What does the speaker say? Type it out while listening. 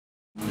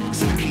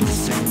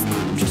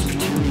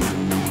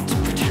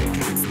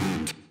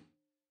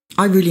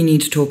I really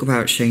need to talk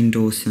about Shane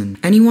Dawson.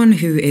 Anyone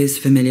who is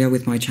familiar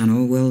with my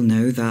channel will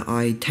know that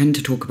I tend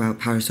to talk about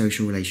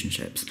parasocial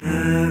relationships.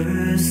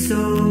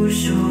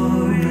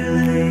 Parasocial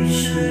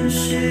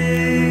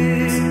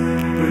relationships.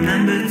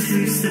 Remember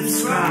to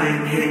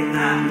subscribe, hit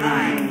that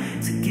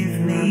like to give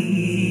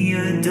me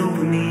a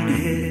dopamine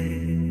hit.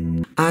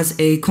 As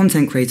a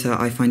content creator,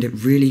 I find it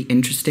really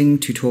interesting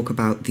to talk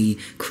about the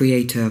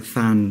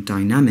creator-fan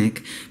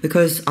dynamic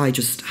because I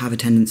just have a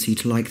tendency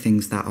to like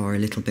things that are a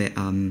little bit,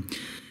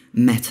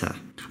 meta.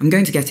 I'm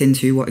going to get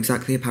into what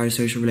exactly a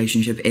parasocial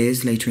relationship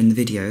is later in the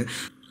video.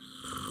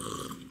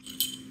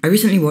 I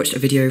recently watched a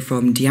video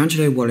from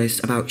D'Angelo Wallace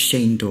about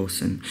Shane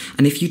Dawson,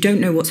 and if you don't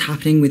know what's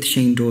happening with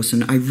Shane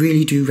Dawson, I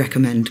really do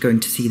recommend going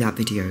to see that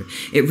video.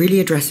 It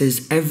really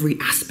addresses every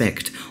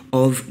aspect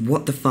of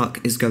what the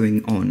fuck is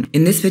going on.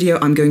 In this video,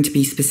 I'm going to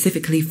be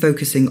specifically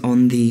focusing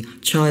on the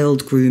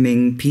child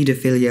grooming,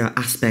 paedophilia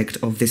aspect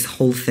of this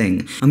whole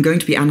thing. I'm going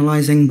to be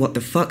analysing what the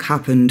fuck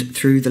happened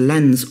through the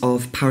lens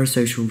of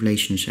parasocial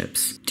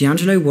relationships.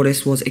 D'Angelo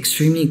Wallace was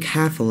extremely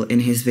careful in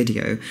his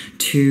video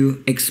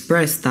to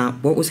express that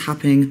what was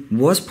happening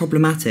was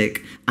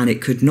problematic and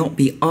it could not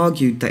be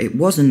argued that it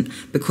wasn't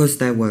because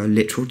there were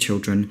literal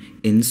children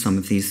in some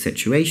of these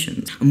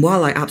situations. And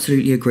while I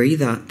absolutely agree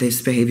that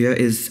this behaviour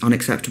is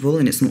unacceptable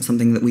and it's not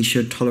something that we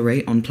should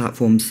tolerate on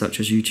platforms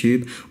such as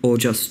YouTube or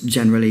just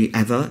generally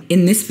ever,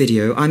 in this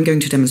video I'm going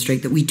to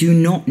demonstrate that we do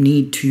not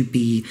need to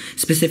be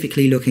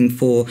specifically looking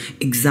for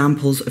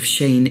examples of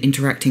Shane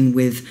interacting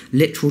with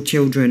literal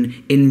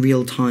children in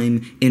real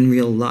time, in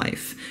real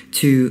life,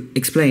 to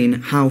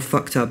explain how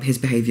fucked up his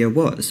behaviour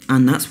was.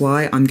 And that's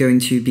why I'm going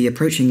to be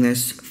approaching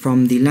this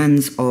from the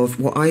lens of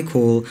what I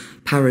call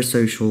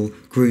parasocial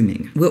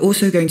grooming. We're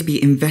also going to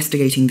be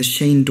investigating the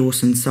Shane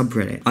Dawson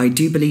subreddit. I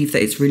do believe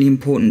that it's really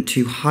important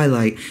to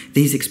highlight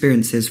these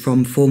experiences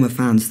from former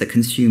fans that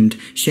consumed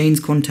Shane's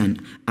content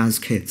as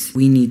kids.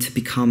 We need to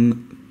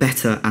become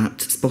better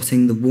at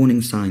spotting the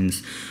warning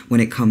signs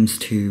when it comes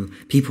to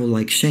people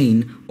like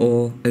Shane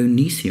or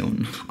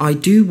Onision. I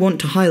do want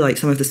to highlight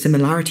some of the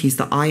similarities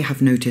that I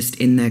have noticed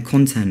in their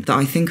content that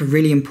I think are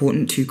really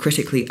important to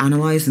critically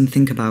analyse and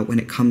think about when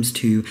it comes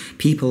to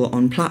people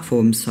on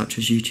platforms such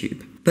as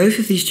YouTube. Both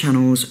of these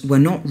channels were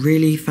not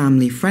really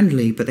family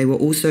friendly, but they were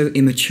also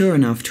immature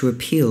enough to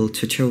appeal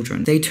to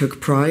children. They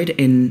took pride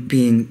in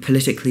being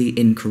politically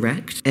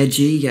incorrect,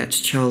 edgy yet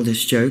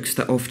childish jokes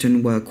that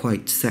often were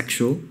quite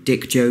sexual,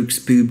 dick jokes,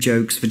 boob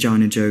jokes,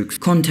 vagina jokes,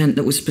 content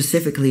that was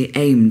specifically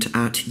aimed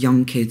at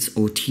young kids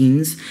or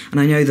teens. And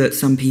I know that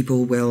some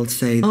people will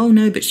say, oh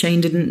no, but Shane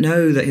didn't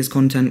know that his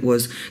content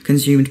was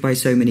consumed by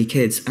so many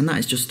kids, and that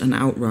is just an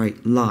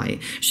outright lie.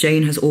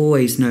 Shane has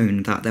always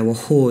known that there were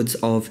hordes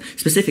of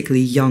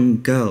specifically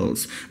young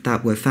girls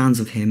that were fans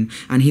of him,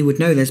 and he would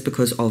know this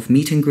because of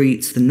meet and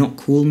greets. The Not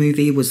Cool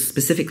movie was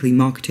specifically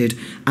marketed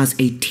as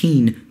a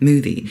teen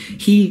movie.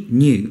 He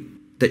knew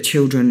that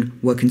children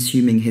were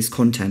consuming his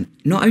content.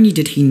 Not only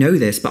did he know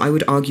this, but I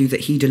would argue that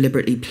he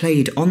deliberately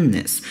played on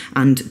this,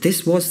 and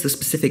this was the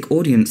specific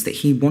audience that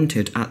he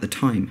wanted at the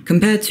time.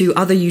 Compared to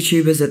other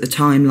YouTubers at the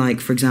time,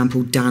 like for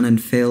example Dan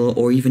and Phil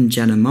or even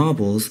Jenna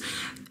Marbles,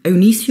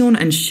 Onision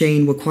and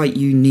Shane were quite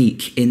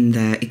unique in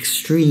their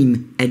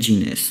extreme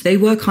edginess. They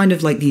were kind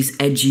of like these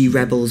edgy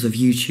rebels of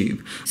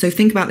YouTube. So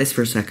think about this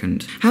for a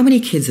second. How many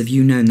kids have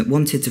you known that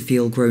wanted to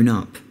feel grown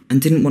up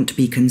and didn't want to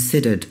be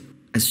considered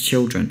as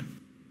children?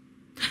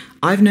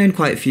 I've known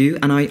quite a few,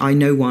 and I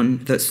know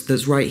one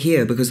that's right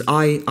here because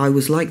I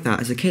was like that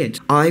as a kid.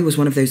 I was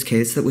one of those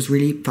kids that was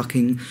really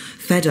fucking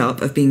fed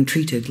up of being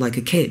treated like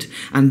a kid.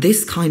 And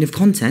this kind of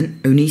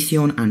content,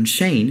 Onision and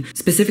Shane,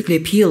 specifically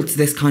appealed to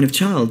this kind of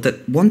child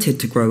that wanted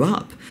to grow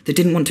up, that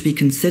didn't want to be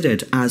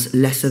considered as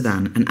lesser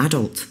than an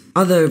adult.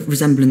 Other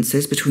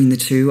resemblances between the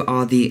two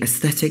are the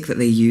aesthetic that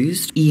they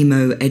used,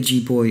 emo, edgy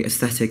boy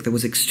aesthetic that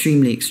was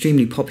extremely,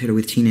 extremely popular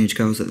with teenage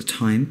girls at the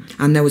time.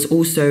 And there was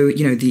also,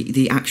 you know,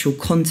 the actual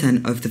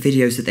content of the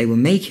videos that they were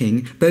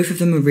making. Both of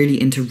them were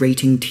really into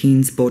rating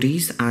teens'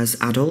 bodies as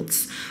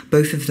adults.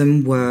 Both of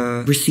them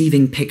were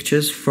receiving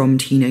pictures from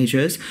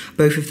teenagers.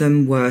 Both of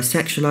them were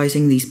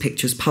sexualizing these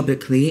pictures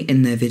publicly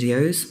in their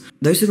videos.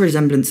 Those are the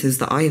resemblances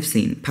that I have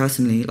seen,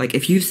 personally. Like,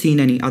 if you've seen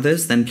any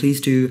others, then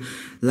please do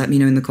let me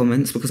know in the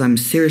comments, because I'm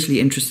seriously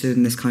interested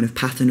in this kind of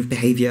pattern of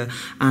behaviour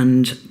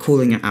and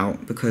calling it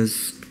out,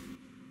 because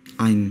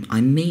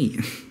I'm me.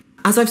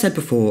 As I've said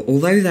before,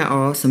 although there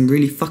are some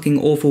really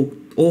fucking awful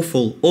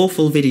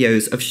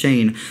videos of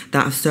Shane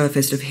that have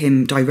surfaced of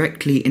him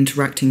directly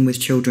interacting with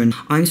children,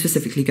 I'm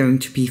specifically going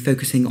to be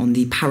focusing on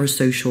the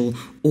parasocial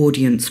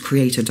audience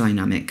creator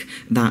dynamic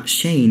that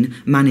Shane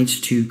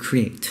managed to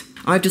create.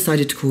 I've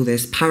decided to call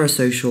this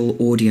parasocial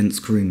audience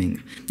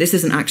grooming. This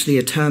isn't actually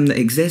a term that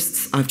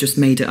exists, I've just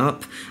made it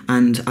up,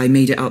 and I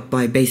made it up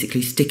by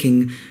basically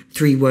sticking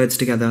 3 words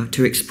together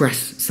to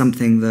express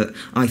something that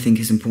I think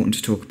is important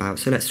to talk about,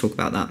 so let's talk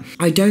about that.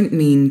 I don't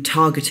mean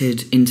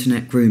targeted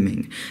internet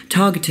grooming.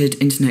 Targeted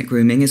internet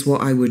grooming is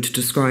what I would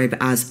describe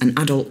as an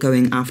adult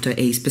going after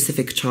a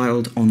specific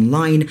child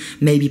online,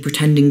 maybe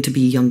pretending to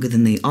be younger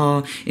than they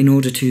are in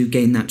order to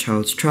gain that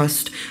child's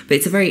trust, but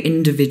it's a very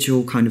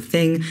individual kind of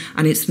thing,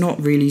 and it's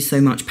not really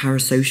so much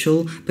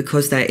parasocial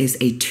because there is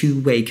a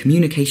 2-way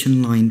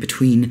communication line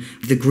between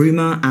the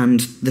groomer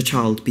and the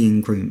child being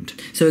groomed.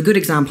 So a good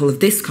example of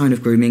this kind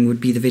of grooming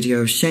would be the video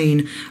of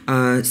Shane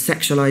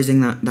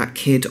sexualizing that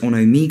kid on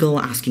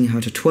Omegle, asking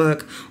her to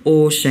twerk,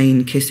 or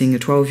Shane kissing a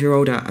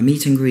 12-year-old at a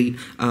meet and greet.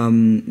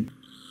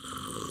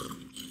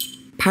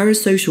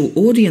 Parasocial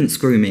audience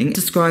grooming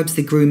describes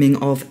the grooming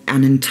of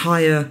an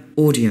entire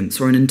audience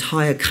or an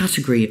entire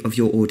category of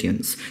your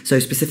audience, so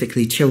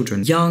specifically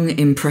children, young,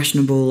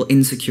 impressionable,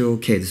 insecure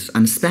kids,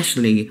 and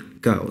especially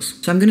girls.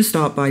 So I'm going to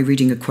start by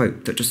reading a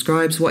quote that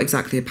describes what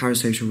exactly a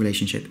parasocial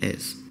relationship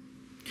is.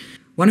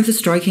 One of the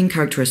striking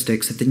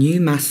characteristics of the new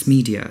mass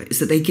media is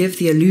that they give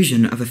the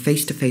illusion of a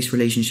face-to-face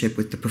relationship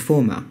with the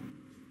performer.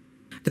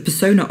 The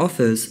persona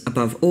offers,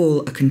 above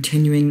all, a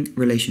continuing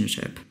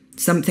relationship,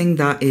 something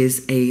that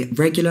is a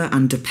regular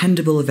and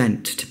dependable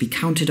event to be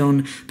counted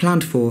on,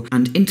 planned for,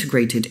 and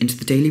integrated into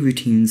the daily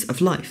routines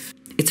of life.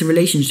 It's a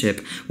relationship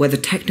where the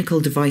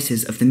technical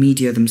devices of the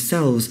media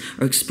themselves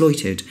are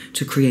exploited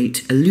to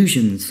create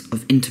illusions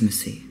of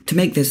intimacy. To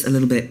make this a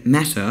little bit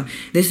meta,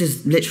 this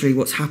is literally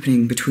what's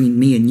happening between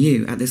me and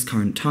you at this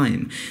current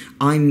time.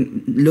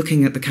 I'm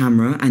looking at the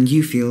camera and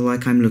you feel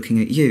like I'm looking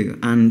at you,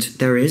 and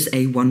there is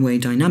a one-way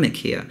dynamic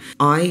here.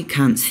 I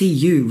can't see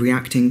you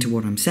reacting to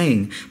what I'm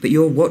saying, but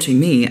you're watching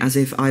me as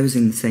if I was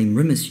in the same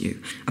room as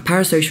you. A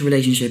parasocial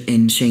relationship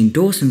in Shane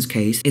Dawson's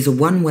case is a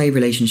one-way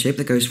relationship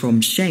that goes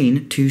from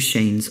Shane to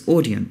Shane's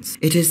audience.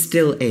 It is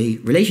still a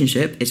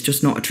relationship, it's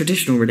just not a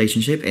traditional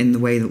relationship in the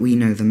way that we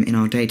know them in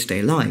our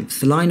day-to-day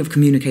lives. The line of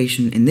communication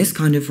in this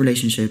kind of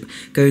relationship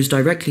goes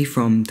directly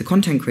from the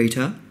content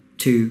creator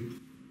to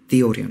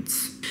the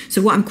audience.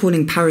 So what I'm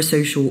calling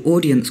parasocial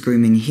audience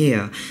grooming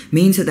here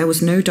means that there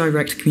was no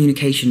direct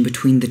communication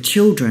between the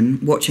children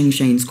watching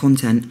Shane's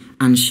content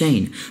and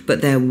Shane,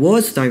 but there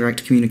was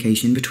direct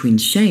communication between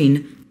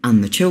Shane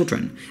and the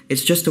children.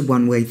 It's just a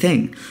one-way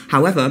thing.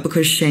 However,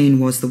 because Shane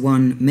was the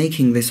one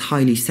making this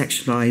highly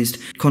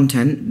sexualized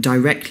content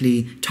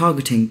directly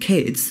targeting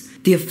kids,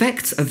 the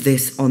effects of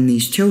this on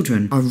these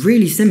children are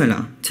really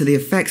similar to the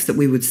effects that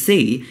we would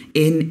see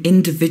in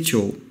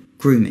individual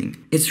grooming.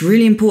 It's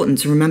really important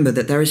to remember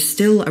that there is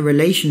still a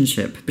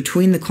relationship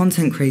between the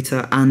content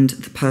creator and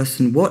the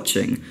person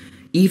watching,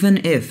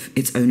 even if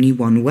it's only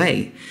one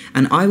way.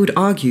 And I would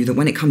argue that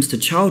when it comes to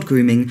child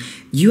grooming,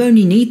 you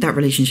only need that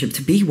relationship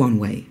to be one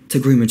way to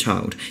groom a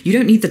child. You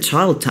don't need the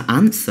child to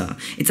answer.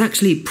 It's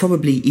actually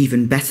probably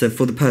even better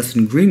for the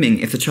person grooming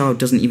if the child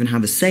doesn't even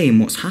have a say in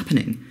what's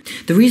happening.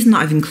 The reason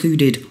that I've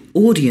included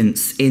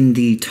audience in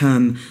the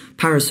term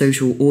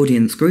parasocial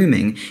audience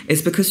grooming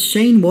is because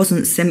Shane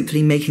wasn't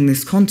simply making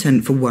this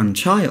content for one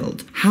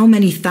child. How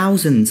many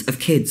thousands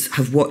of kids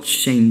have watched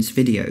Shane's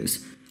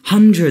videos?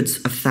 Hundreds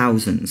of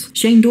thousands.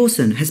 Shane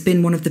Dawson has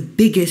been one of the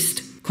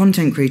biggest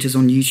content creators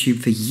on YouTube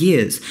for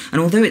years, and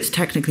although it's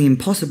technically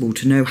impossible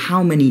to know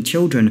how many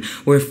children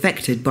were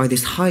affected by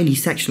this highly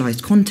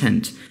sexualized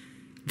content,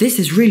 this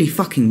is really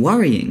fucking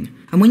worrying.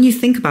 And when you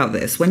think about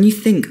this, when you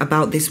think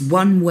about this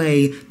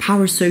one-way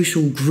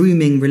parasocial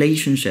grooming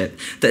relationship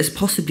that has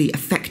possibly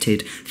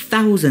affected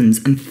thousands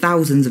and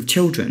thousands of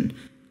children,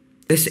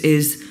 this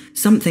is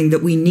something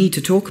that we need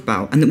to talk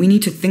about and that we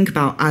need to think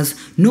about as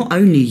not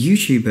only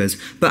YouTubers,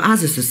 but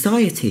as a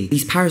society.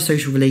 These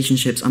parasocial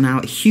relationships are now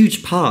a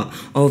huge part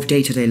of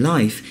day-to-day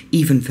life,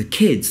 even for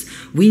kids.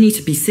 We need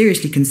to be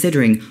seriously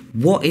considering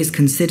what is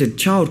considered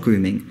child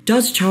grooming.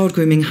 Does child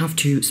grooming have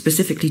to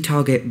specifically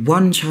target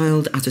one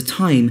child at a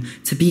time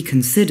to be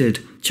considered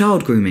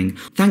child grooming?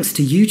 Thanks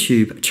to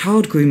YouTube,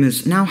 child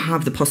groomers now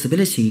have the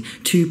possibility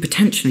to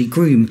potentially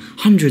groom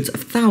hundreds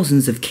of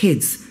thousands of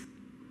kids.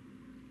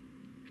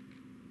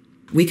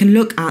 We can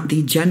look at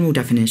the general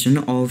definition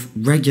of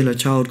regular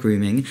child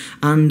grooming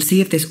and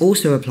see if this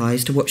also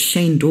applies to what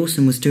Shane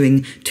Dawson was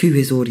doing to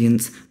his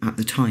audience at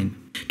the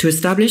time. To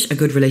establish a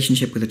good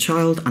relationship with a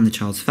child and the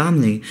child's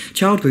family,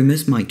 child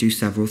groomers might do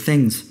several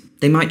things.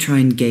 They might try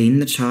and gain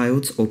the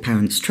child's or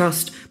parent's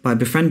trust by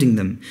befriending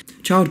them.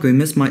 Child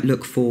groomers might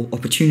look for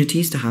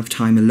opportunities to have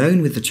time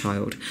alone with the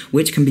child,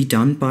 which can be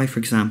done by, for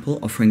example,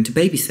 offering to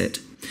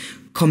babysit.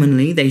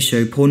 Commonly, they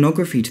show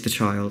pornography to the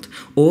child,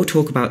 or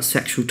talk about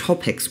sexual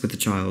topics with the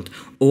child,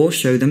 or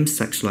show them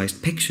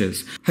sexualized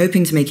pictures,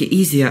 hoping to make it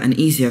easier and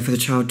easier for the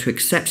child to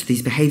accept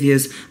these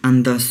behaviors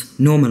and thus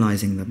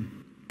normalizing them.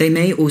 They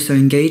may also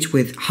engage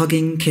with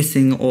hugging,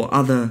 kissing, or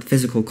other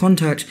physical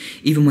contact,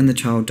 even when the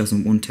child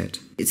doesn't want it.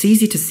 It's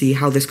easy to see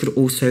how this could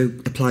also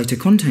apply to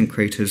content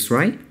creators,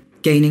 right?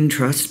 Gaining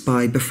trust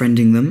by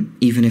befriending them,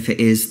 even if it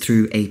is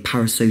through a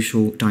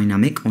parasocial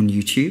dynamic on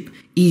YouTube.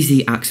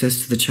 Easy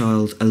access to the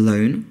child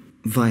alone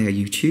via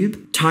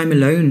YouTube. Time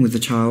alone with the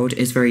child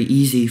is very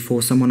easy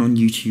for someone on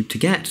YouTube to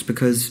get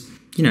because,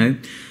 you know,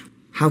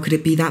 how could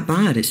it be that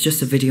bad? It's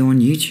just a video on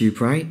YouTube,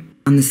 right?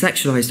 And the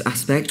sexualized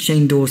aspect,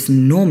 Shane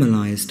Dawson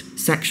normalized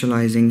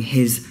sexualizing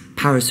his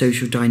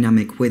parasocial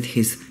dynamic with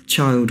his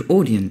child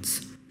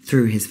audience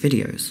through his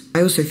videos.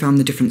 I also found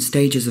the different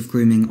stages of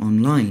grooming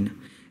online.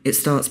 It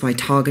starts by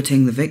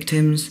targeting the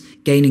victims,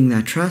 gaining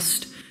their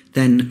trust,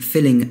 then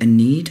filling a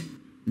need,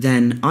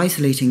 then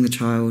isolating the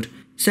child,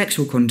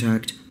 sexual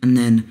contact, and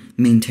then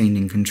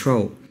maintaining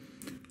control.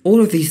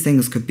 All of these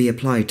things could be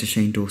applied to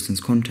Shane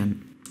Dawson's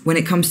content. When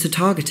it comes to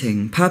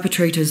targeting,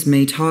 perpetrators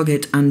may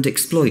target and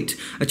exploit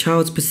a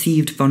child's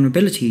perceived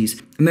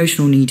vulnerabilities,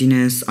 emotional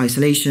neediness,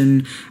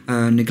 isolation,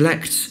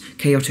 neglect,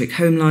 chaotic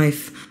home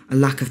life, a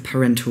lack of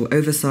parental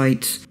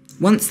oversight.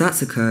 Once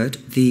that's occurred,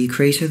 the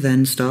creator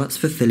then starts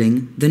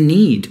fulfilling the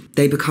need.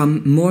 They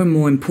become more and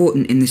more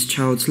important in this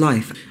child's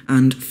life,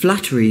 and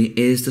flattery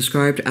is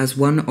described as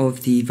one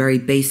of the very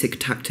basic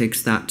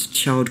tactics that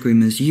child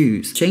groomers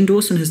use. Shane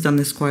Dawson has done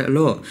this quite a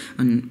lot,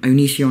 and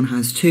Onision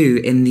has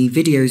too, in the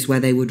videos where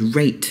they would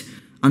rate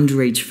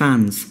underage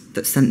fans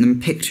that sent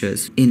them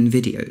pictures in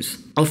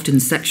videos, often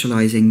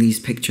sexualizing these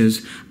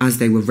pictures as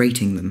they were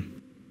rating them.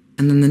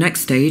 And then the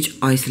next stage,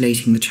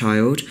 isolating the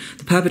child,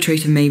 the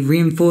perpetrator may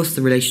reinforce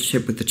the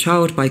relationship with the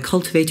child by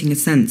cultivating a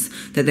sense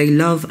that they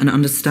love and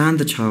understand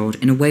the child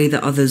in a way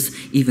that others,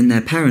 even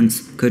their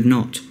parents, could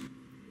not.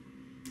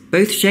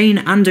 Both Shane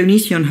and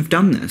Onision have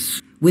done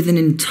this, with an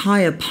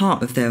entire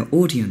part of their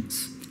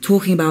audience,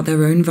 talking about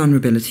their own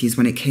vulnerabilities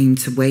when it came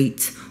to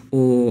weight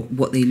or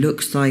what they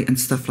looked like and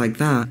stuff like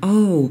that.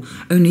 Oh,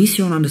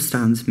 Onision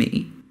understands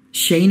me.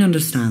 Shane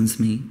understands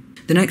me.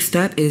 The next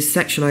step is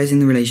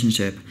sexualizing the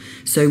relationship.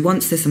 So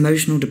once this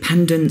emotional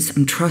dependence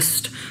and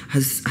trust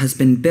has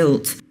been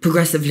built,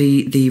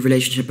 progressively the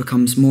relationship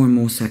becomes more and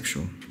more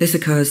sexual. This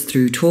occurs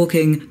through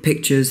talking,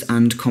 pictures,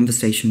 and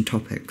conversation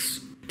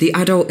topics. The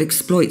adult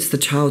exploits the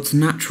child's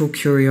natural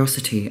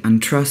curiosity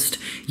and trust,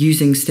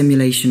 using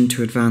stimulation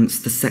to advance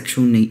the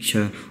sexual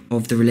nature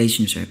of the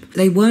relationship.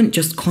 They weren't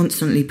just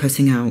constantly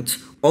putting out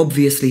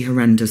obviously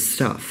horrendous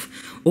stuff.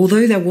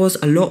 Although there was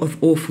a lot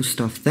of awful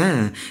stuff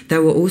there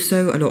were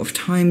also a lot of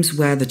times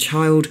where the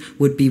child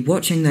would be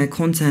watching their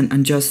content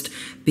and just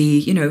be,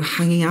 you know,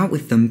 hanging out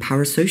with them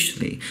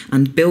parasocially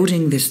and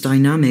building this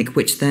dynamic,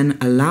 which then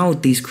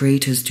allowed these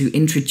creators to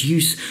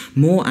introduce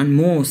more and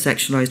more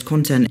sexualized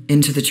content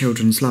into the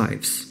children's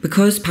lives.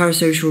 Because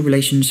parasocial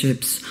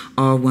relationships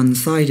are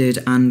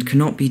one-sided and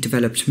cannot be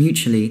developed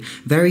mutually,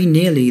 very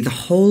nearly the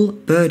whole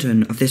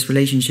burden of this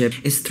relationship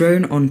is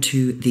thrown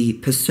onto the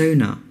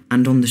persona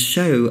and on the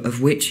show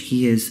of which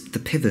he is the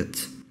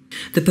pivot.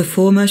 The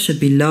performer should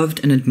be loved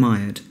and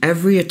admired.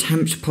 Every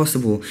attempt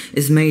possible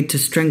is made to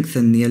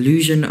strengthen the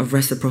illusion of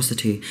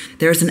reciprocity.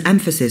 There is an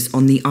emphasis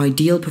on the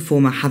ideal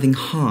performer having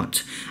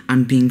heart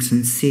and being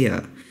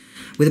sincere,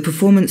 with a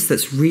performance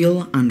that's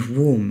real and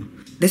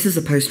warm. This is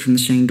a post from the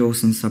Shane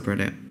Dawson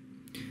subreddit.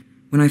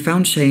 When I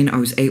found Shane, I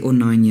was 8 or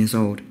 9 years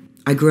old.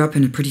 I grew up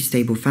in a pretty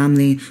stable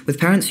family, with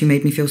parents who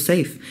made me feel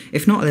safe,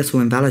 if not a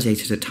little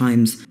invalidated at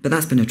times, but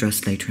that's been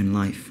addressed later in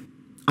life.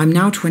 I'm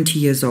now 20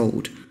 years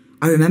old.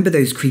 I remember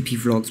those creepy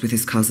vlogs with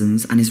his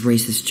cousins and his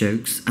racist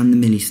jokes and the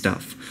Millie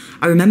stuff.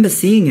 I remember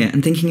seeing it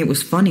and thinking it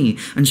was funny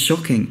and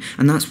shocking,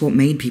 and that's what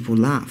made people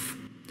laugh.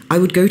 I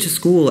would go to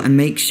school and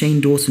make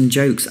Shane Dawson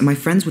jokes, and my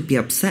friends would be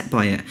upset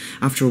by it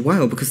after a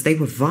while because they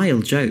were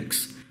vile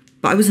jokes.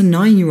 But I was a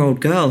 9-year-old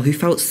girl who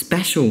felt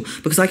special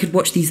because I could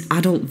watch these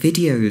adult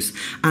videos,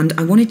 and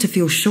I wanted to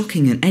feel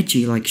shocking and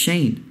edgy like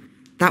Shane.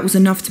 That was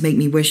enough to make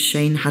me wish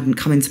Shane hadn't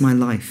come into my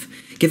life,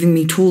 giving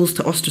me tools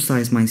to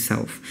ostracize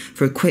myself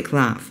for a quick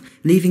laugh,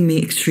 leaving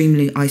me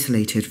extremely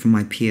isolated from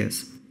my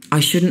peers. I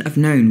shouldn't have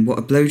known what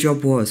a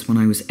blowjob was when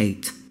I was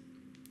 8.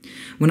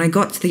 When I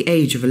got to the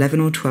age of 11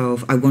 or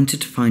 12, I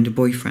wanted to find a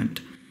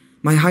boyfriend.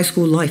 My high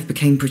school life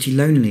became pretty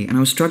lonely, and I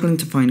was struggling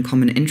to find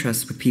common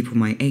interests with people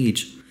my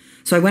age.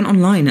 So I went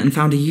online and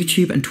found a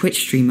YouTube and Twitch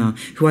streamer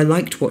who I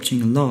liked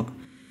watching a lot.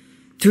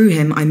 Through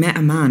him, I met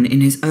a man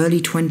in his early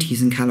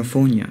 20s in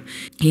California.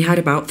 He had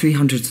about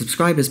 300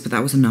 subscribers, but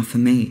that was enough for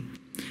me.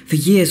 For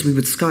years we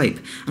would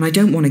Skype, and I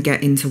don't want to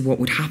get into what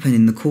would happen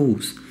in the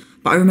calls.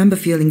 But I remember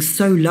feeling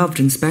so loved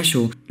and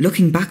special.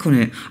 Looking back on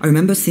it, I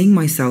remember seeing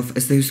myself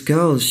as those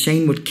girls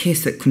Shane would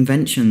kiss at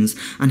conventions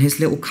and his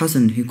little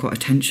cousin who got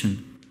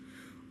attention.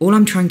 All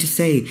I'm trying to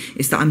say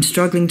is that I'm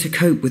struggling to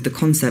cope with the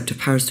concept of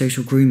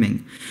parasocial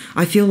grooming.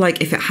 I feel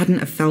like if it hadn't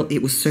have felt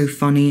it was so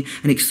funny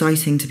and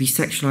exciting to be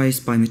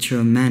sexualized by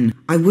mature men,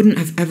 I wouldn't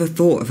have ever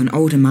thought of an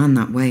older man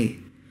that way.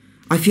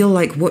 I feel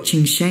like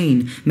watching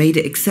Shane made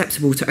it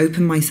acceptable to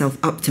open myself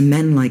up to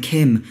men like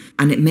him,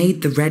 and it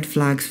made the red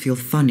flags feel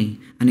funny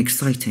and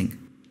exciting.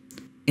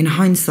 In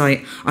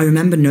hindsight, I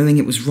remember knowing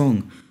it was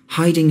wrong,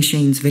 hiding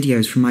Shane's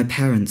videos from my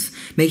parents,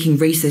 making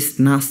racist,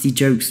 nasty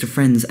jokes to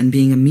friends and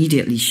being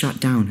immediately shut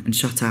down and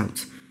shut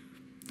out.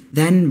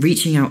 Then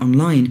reaching out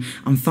online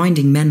and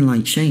finding men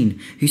like Shane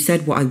who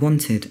said what I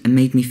wanted and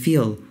made me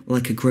feel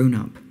like a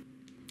grown-up.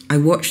 I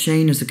watched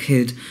Shane as a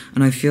kid,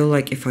 and I feel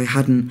like if I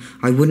hadn't,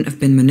 I wouldn't have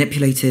been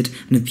manipulated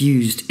and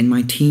abused in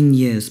my teen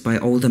years by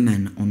older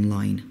men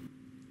online.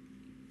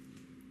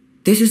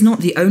 This is not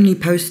the only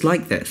post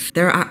like this.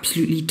 There are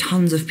absolutely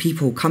tons of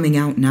people coming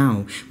out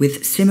now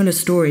with similar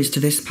stories to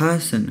this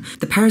person.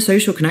 The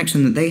parasocial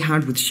connection that they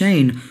had with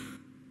Shane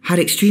had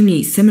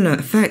extremely similar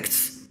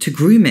effects to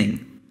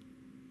grooming.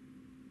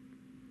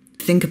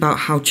 Think about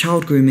how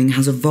child grooming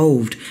has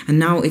evolved, and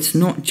now it's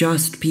not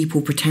just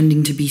people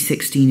pretending to be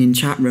 16 in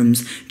chat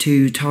rooms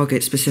to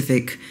target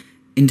specific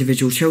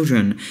individual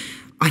children.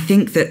 I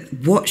think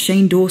that what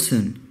Shane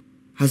Dawson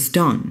has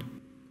done,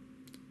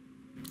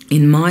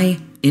 in my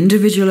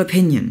individual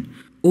opinion,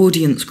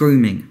 audience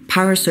grooming,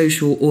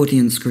 parasocial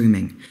audience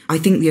grooming, I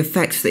think the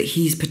effects that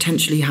he's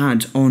potentially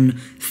had on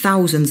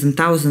thousands and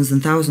thousands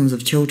and thousands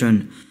of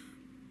children,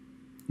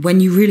 when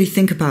you really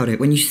think about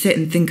it, when you sit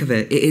and think of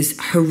it, it is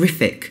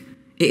horrific.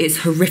 It is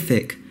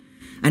horrific.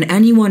 And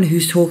anyone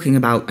who's talking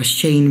about a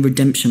Shane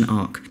redemption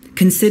arc,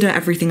 consider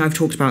everything I've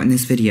talked about in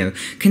this video.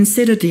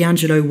 Consider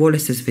D'Angelo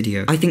Wallace's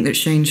video. I think that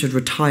Shane should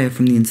retire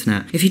from the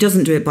internet. If he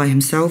doesn't do it by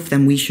himself,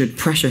 then we should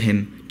pressure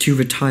him to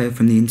retire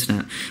from the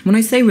internet. When I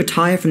say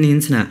retire from the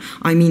internet,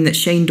 I mean that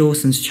Shane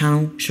Dawson's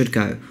channel should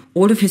go.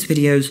 All of his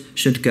videos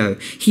should go.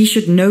 He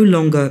should no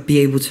longer be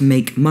able to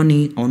make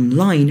money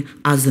online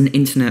as an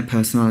internet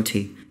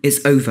personality.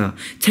 It's over.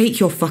 Take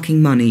your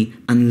fucking money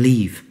and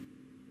leave.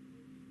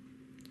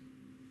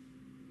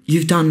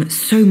 You've done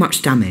so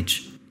much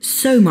damage,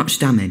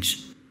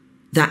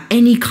 that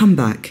any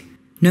comeback,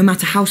 no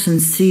matter how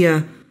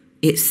sincere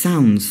it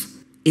sounds,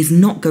 is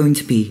not going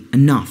to be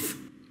enough.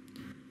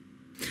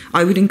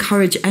 I would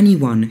encourage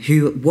anyone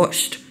who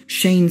watched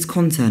Shane's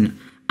content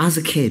as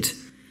a kid,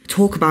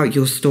 talk about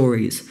your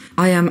stories.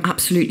 I am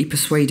absolutely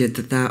persuaded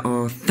that there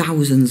are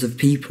thousands of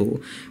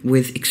people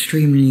with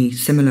extremely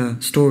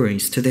similar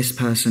stories to this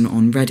person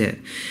on Reddit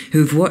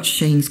who've watched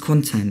Shane's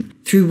content.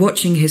 Through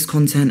watching his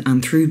content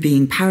and through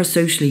being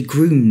parasocially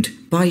groomed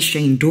by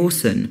Shane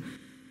Dawson,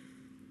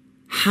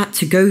 had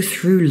to go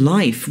through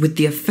life with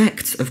the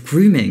effects of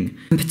grooming.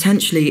 And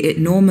potentially it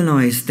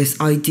normalized this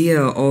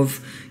idea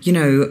of, you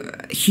know,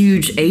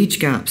 huge age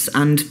gaps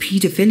and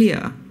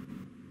paedophilia.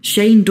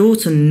 Shane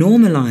Dawson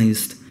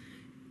normalized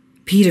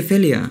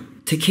paedophilia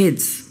to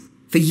kids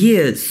for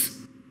years.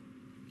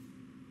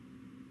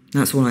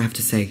 That's all I have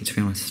to say, to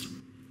be honest.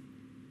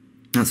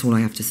 That's all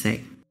I have to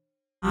say.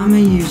 I'm a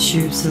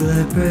YouTube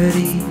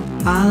celebrity.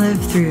 I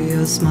live through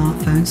your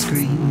smartphone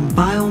screen.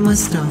 Buy all my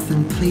stuff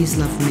and please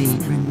love me.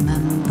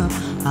 Remember,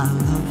 I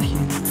love you.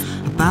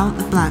 About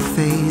the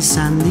blackface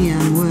and the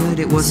N-word,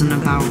 it wasn't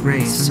about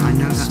race. I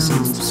know that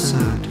sounds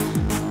absurd.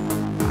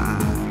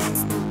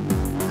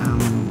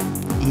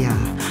 Yeah.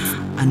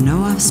 I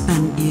know I've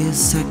spent years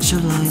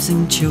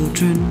sexualizing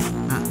children.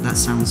 That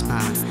sounds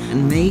bad.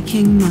 And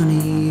making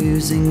money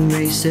using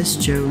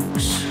racist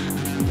jokes.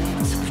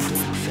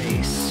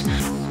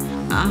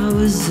 I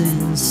was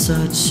in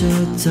such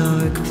a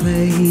dark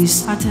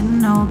place. I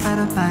didn't know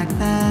better back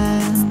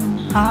then.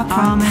 I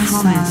promise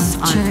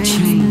I've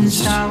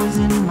changed. I was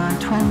in my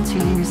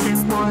 20s.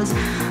 It was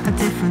a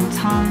different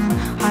time.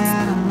 I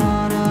had a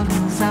lot of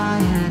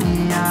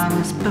anxiety. I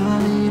was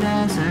bullied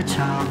as a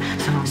child.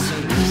 So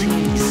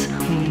please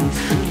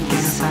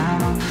forget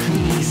about,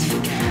 please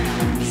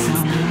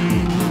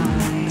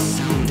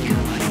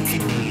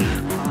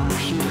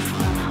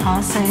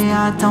I'll say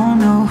I don't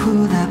know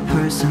who that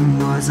person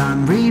was.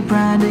 I'm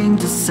rebranding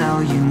to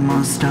sell you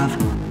more stuff.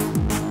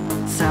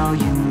 Sell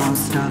you more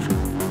stuff.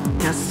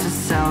 Just to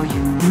sell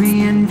you.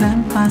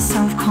 Reinvent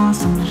myself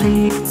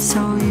constantly,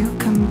 so you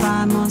can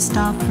buy more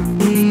stuff from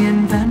me.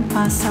 Reinvent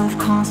myself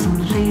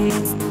constantly.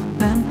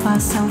 Invent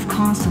myself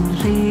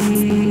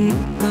constantly.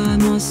 Buy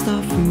more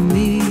stuff from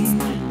me.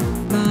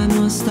 Buy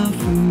more stuff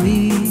from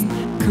me.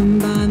 Come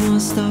buy more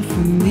stuff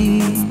from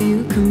me.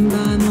 You can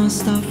buy more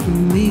stuff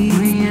from me.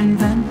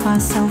 Reinvent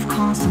myself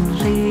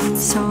constantly,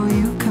 so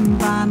you can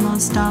buy more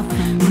stuff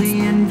from me.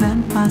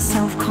 Reinvent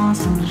myself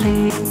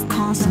constantly,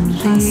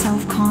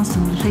 myself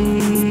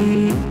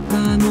constantly.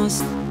 Buy more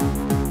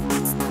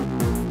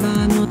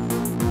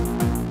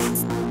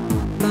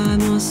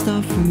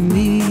stuff from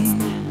me.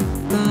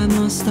 Buy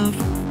more stuff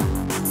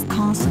constantly,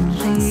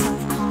 constantly.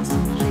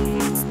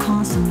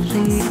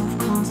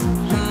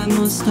 Buy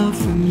more stuff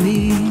from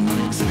me.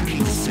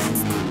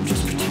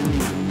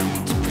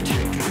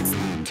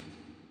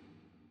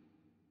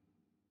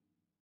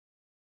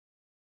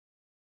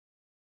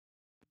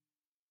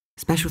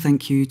 Special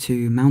thank you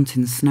to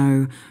Mountain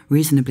Snow,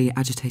 Reasonably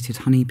Agitated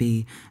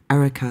Honeybee,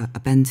 Erica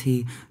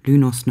Abenti,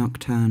 Lunos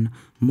Nocturne,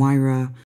 Moira,